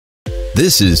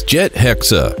This is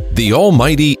JetHexa, the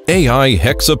almighty AI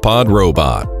hexapod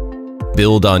robot.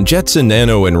 Built on Jetson,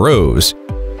 Nano, and ROS,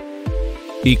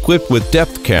 equipped with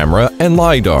depth camera and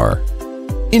Lidar,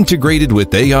 integrated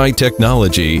with AI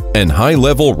technology and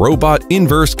high-level robot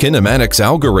inverse kinematics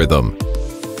algorithm.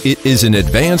 It is an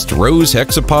advanced ROS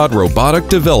hexapod robotic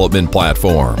development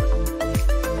platform.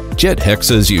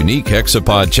 JetHexa's unique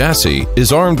hexapod chassis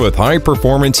is armed with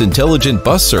high-performance intelligent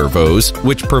bus servos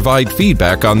which provide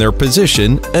feedback on their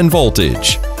position and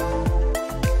voltage.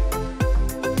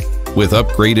 With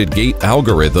upgraded gate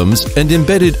algorithms and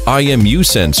embedded IMU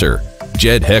sensor,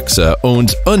 JetHexa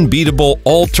owns unbeatable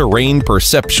all-terrain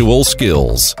perceptual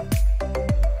skills.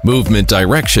 Movement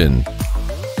direction,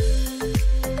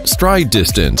 stride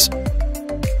distance,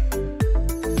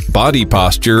 body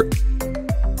posture,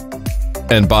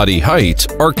 and body height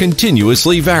are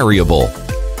continuously variable.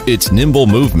 Its nimble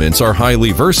movements are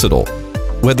highly versatile.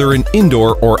 Whether in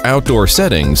indoor or outdoor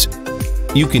settings,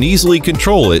 you can easily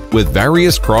control it with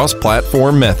various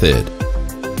cross-platform method.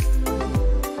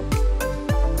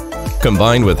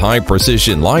 Combined with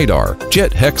high-precision Lidar,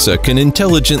 JetHexa can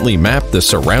intelligently map the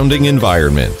surrounding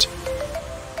environment.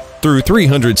 Through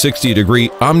 360-degree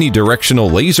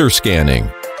omnidirectional laser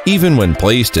scanning, even when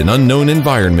placed in unknown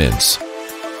environments.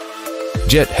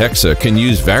 JetHexa can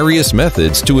use various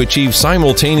methods to achieve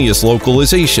simultaneous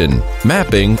localization,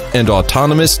 mapping, and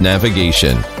autonomous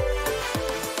navigation.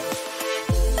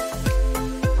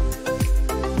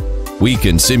 We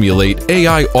can simulate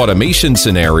AI automation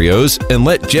scenarios and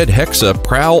let JetHexa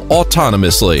prowl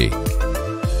autonomously.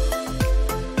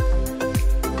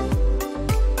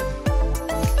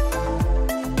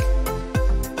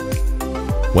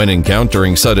 When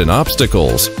encountering sudden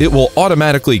obstacles, it will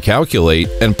automatically calculate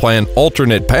and plan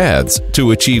alternate paths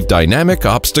to achieve dynamic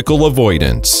obstacle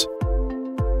avoidance.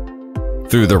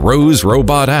 Through the ROS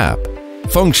Robot app,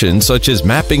 functions such as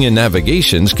mapping and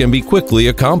navigations can be quickly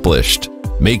accomplished,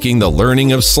 making the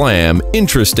learning of SLAM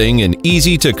interesting and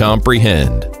easy to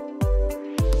comprehend.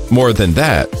 More than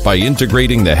that, by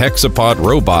integrating the hexapod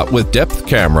robot with depth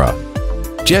camera,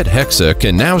 JetHexa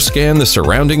can now scan the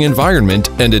surrounding environment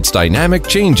and its dynamic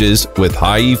changes with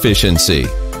high efficiency.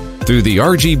 Through the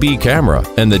RGB camera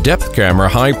and the depth camera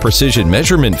high-precision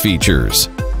measurement features,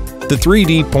 the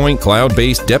 3D point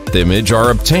cloud-based depth image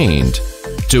are obtained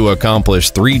to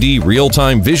accomplish 3D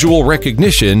real-time visual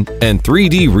recognition and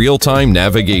 3D real-time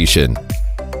navigation.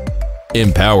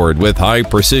 Empowered with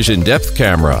high-precision depth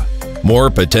camera,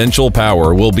 more potential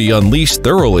power will be unleashed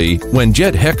thoroughly when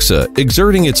JetHexa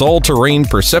exerting its all-terrain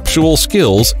perceptual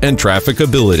skills and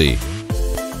trafficability.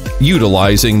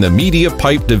 Utilizing the media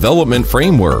pipe development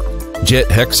framework,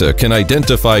 JetHexa can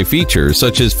identify features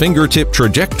such as fingertip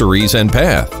trajectories and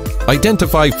path,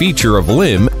 identify feature of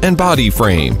limb and body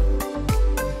frame.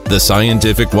 The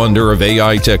scientific wonder of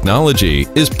AI technology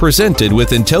is presented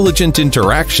with intelligent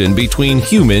interaction between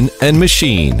human and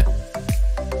machine.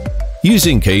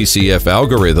 Using KCF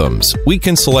algorithms, we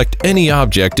can select any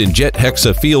object in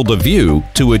JetHexa field of view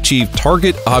to achieve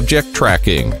target object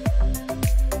tracking.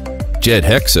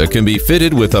 JetHexa can be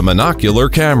fitted with a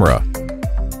monocular camera.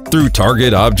 Through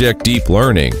target object deep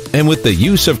learning and with the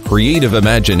use of creative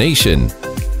imagination,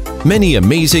 many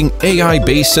amazing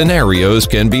AI-based scenarios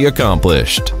can be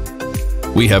accomplished.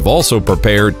 We have also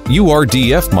prepared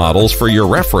URDF models for your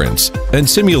reference and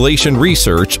simulation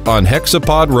research on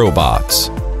hexapod robots.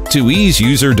 To ease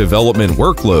user development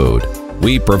workload,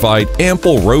 we provide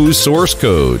ample ROS source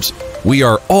codes. We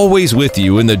are always with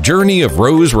you in the journey of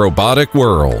ROS robotic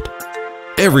world.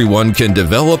 Everyone can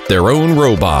develop their own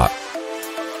robot.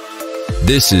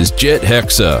 This is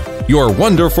JetHexa. Your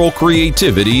wonderful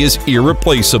creativity is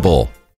irreplaceable.